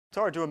It's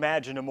hard to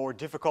imagine a more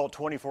difficult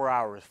 24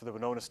 hours for the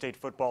Winona State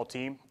football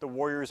team. The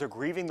Warriors are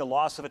grieving the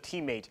loss of a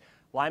teammate,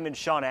 lineman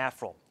Shawn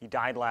Afryl. He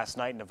died last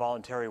night in a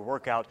voluntary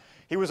workout.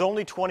 He was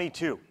only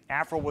 22.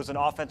 Afryl was an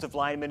offensive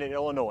lineman at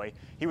Illinois.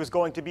 He was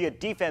going to be a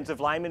defensive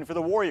lineman for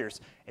the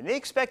Warriors, and they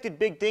expected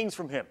big things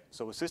from him.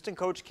 So assistant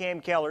coach Cam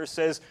Keller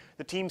says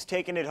the team's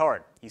taking it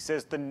hard. He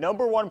says the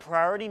 #1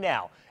 priority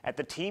now at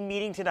the team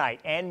meeting tonight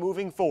and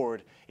moving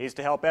forward is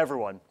to help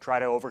everyone try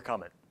to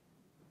overcome it.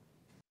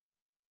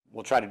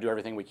 We'll try to do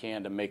everything we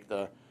can to make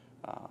the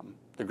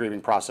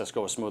grieving process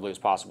go as smoothly as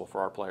possible for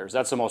our players.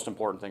 That's the most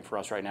important thing for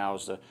us right now,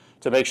 is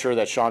to make sure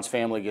that Shawn's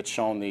family gets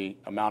shown the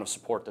amount of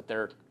support that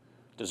they're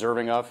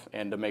deserving of,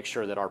 and to make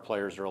sure that our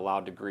players are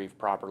allowed to grieve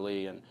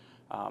properly, and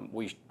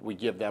we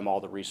give them all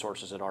the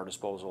resources at our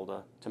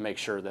disposal to make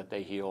sure that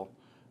they heal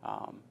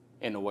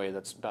in a way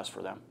that's best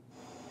for them.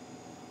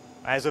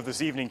 As of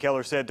this evening,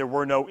 Keller said there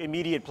were no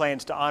immediate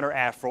plans to honor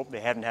Afryl.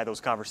 They haven't had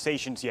those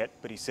conversations yet,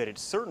 but he said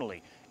it's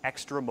certainly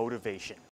extra motivation.